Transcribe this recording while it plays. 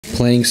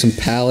playing some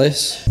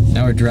Palace.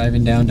 Now we're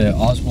driving down to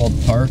Oswald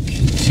Park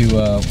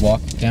to walk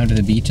down to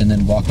the beach and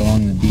then walk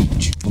along the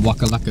beach.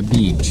 Wakalaka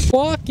Beach.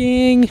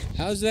 Walking!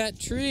 How's that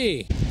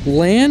tree?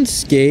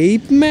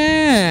 Landscape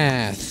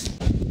math!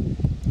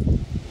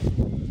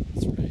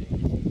 That's right.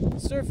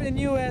 Surfing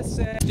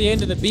USA! At the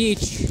end of the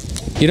beach.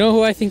 You know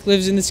who I think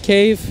lives in this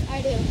cave?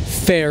 I do.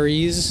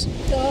 Fairies.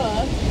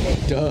 Duh.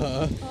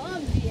 Duh. Obviously.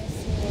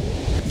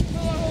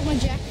 I want to hold my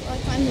jacket while I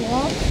climb the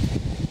wall.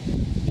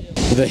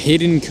 The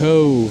Hidden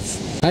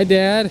Cove. Hi,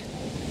 Dad.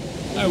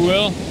 I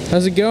will.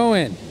 How's it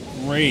going?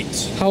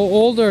 Great. How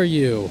old are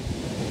you?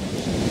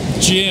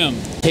 Jim.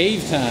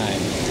 Cave time.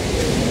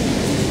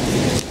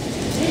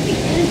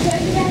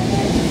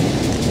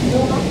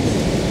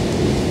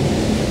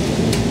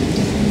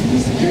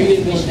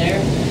 Drinking one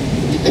there.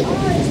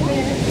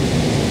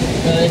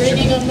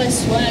 Bringing up my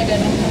swag, I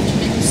don't have to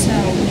make a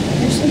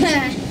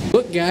sound.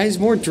 Look, guys,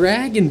 more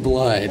dragon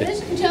blood.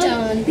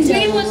 His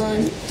name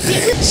was...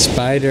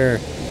 Spider.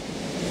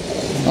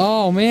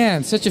 Oh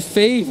man, such a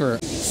favor.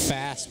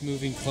 Fast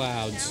moving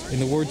clouds. In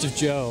the words of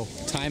Joe,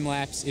 time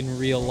lapse in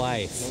real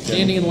life.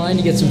 Standing in line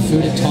to get some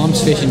food at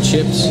Tom's Fish and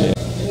Chips.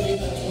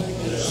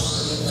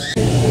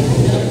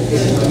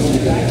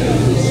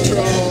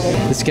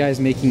 This guy's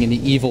making an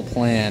evil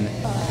plan.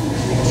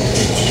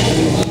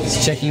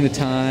 He's checking the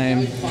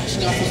time.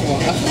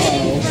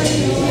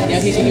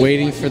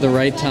 Waiting for the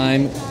right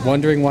time.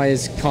 Wondering why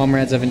his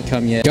comrades haven't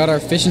come yet. Got our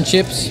fish and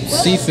chips,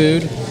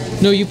 seafood.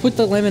 No, you put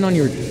the lemon on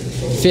your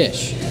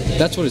fish.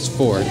 That's what it's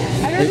for. I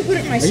never put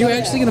it in my soda. Are you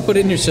actually going to put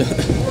it in your soda?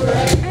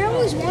 I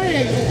always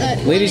wanted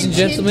a Ladies and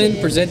gentlemen,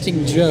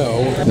 presenting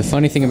Joe. The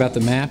funny thing about the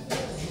map,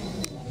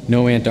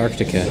 no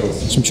Antarctica.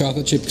 Some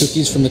chocolate chip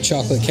cookies from the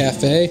Chocolate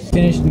Cafe.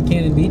 Finished in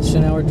Cannon Beach, so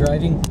now we're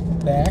driving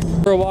back.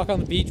 For a walk on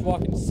the beach,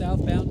 walking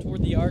southbound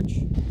toward the arch.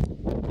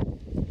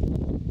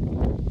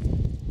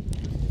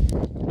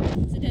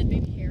 It's a dead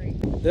baby Harry.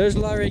 There's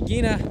La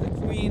Regina, the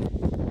queen.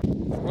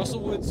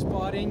 Russell Wood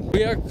spotting.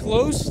 We are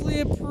closely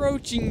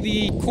approaching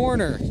the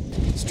corner.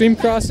 Stream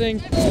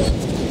crossing.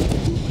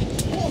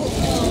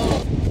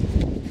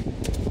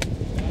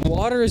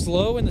 Water is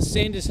low and the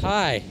sand is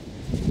high,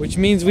 which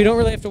means we don't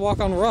really have to walk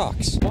on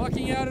rocks.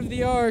 Walking out of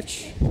the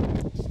arch.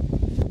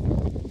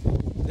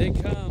 They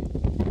come.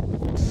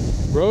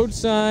 Road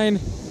sign.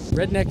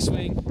 Redneck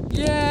swing.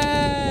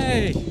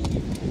 Yay!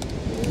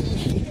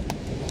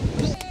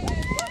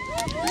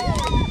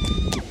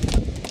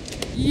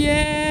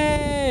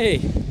 Yay!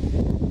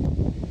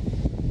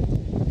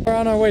 We're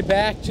on our way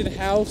back to the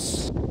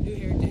house. New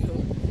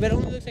hairdo. But it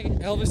only looks like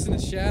Elvis in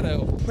the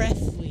shadow.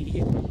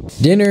 Presley.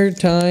 Dinner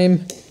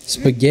time.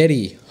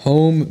 Spaghetti.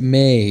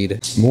 Homemade.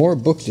 More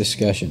book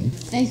discussion.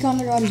 And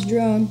Connor got his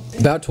drone.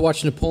 About to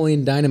watch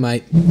Napoleon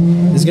Dynamite.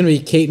 This is going to be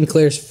Kate and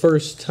Claire's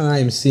first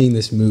time seeing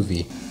this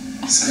movie.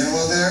 Is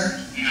Sarah there?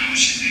 No,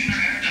 she's getting her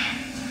hair done.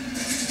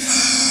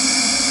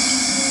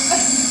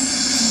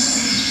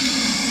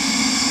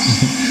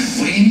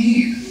 What do you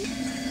need?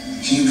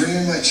 Can you bring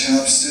me my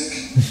chopstick?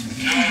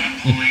 No,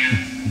 Napoleon.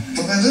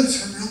 But my lips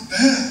hurt real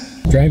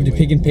bad. Drive to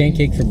Pig and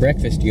Pancake for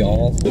breakfast,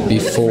 y'all.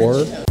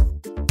 Before.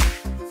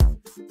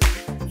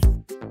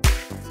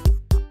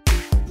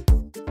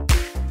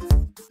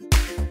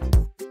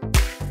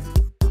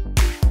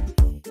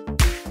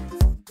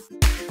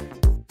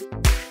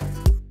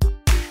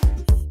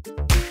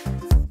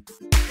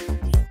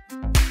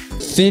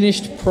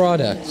 Finished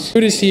product.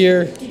 Food is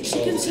here.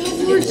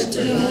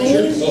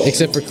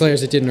 Except for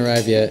Claire's, it didn't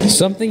arrive yet.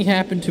 Something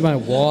happened to my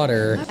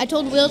water. I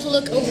told Will to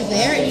look over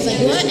there, and he's like,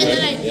 what? And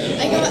then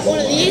I got one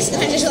of these,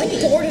 and I just like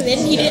poured it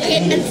in. He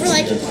didn't, and for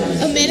like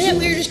a minute,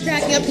 we were just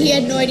cracking up. He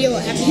had no idea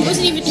what happened.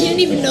 He didn't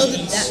even know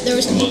that there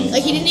was,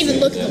 like, he didn't even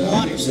look at the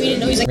water, so he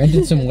didn't know. He's like,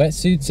 Rented some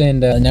wetsuits, and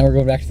now we're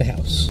going back to the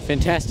house.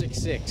 Fantastic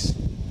Six.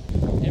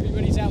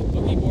 Everybody's out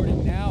boogie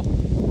boarding now.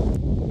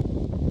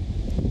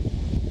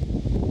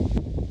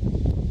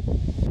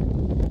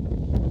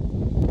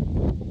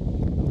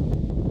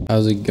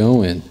 How's it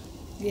going?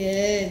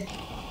 Good.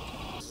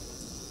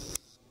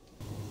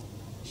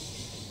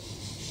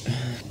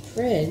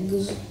 Fred, what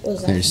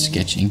was that? There's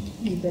sketching.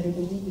 You better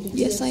believe it.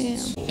 yes, I am.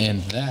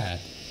 And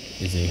that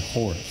is a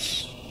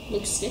horse.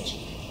 Looks sketchy.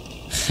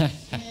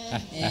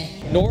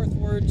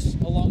 Northwards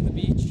along the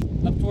beach,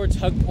 up towards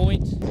Hug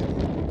Point.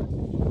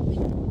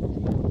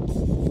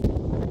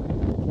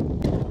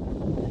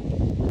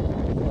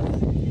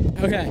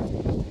 Okay.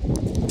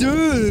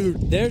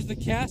 Dude! There's the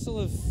castle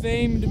of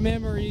famed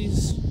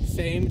memories.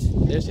 Famed.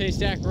 There's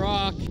Haystack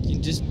Rock. You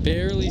can just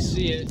barely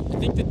see it. I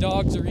think the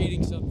dogs are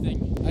eating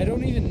something. I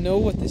don't even know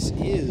what this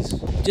is.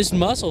 Just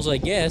mussels, I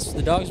guess.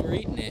 The dogs were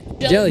eating it.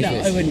 Jellyfish. No,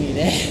 I wouldn't eat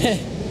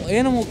it.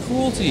 Animal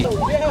cruelty.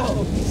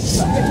 Wow.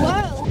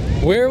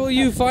 Where will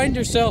you find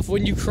yourself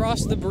when you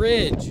cross the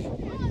bridge?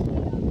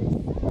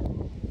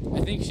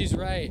 I think she's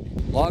right.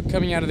 Log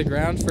coming out of the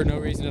ground for no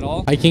reason at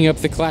all. Hiking up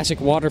the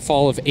classic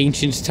waterfall of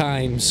ancient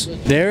times.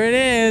 There it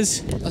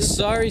is. A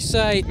sorry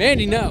sight.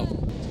 Mandy, no.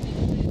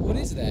 What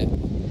is that?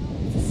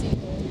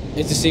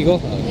 It's a seagull?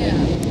 Oh. Yeah.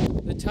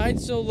 The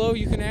tide's so low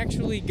you can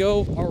actually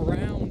go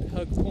around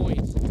Hug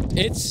Point.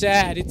 It's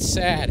sad, it's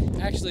sad.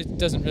 Actually, it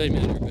doesn't really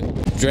matter,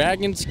 but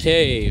Dragon's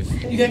Cave.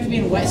 You have to be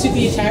in a wetsuit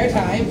the entire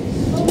time,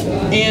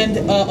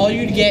 and all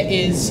you get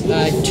is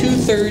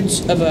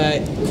 2/3 of a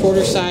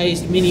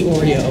quarter-sized mini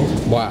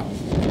Oreo. Wow.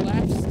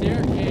 Collapsed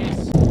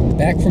staircase.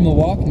 Back from the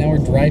walk, now we're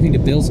driving to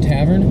Bill's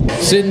Tavern.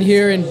 Sitting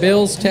here in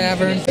Bill's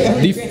Tavern.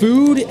 The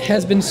food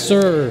has been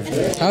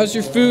served. How's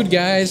your food,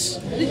 guys?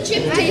 The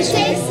chip tastes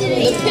good.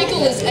 The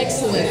pickle is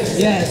excellent.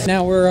 Yes.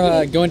 Now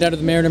we're going down to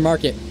the Mariner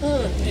Market.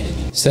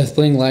 Seth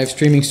Bling live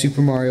streaming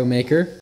Super Mario Maker.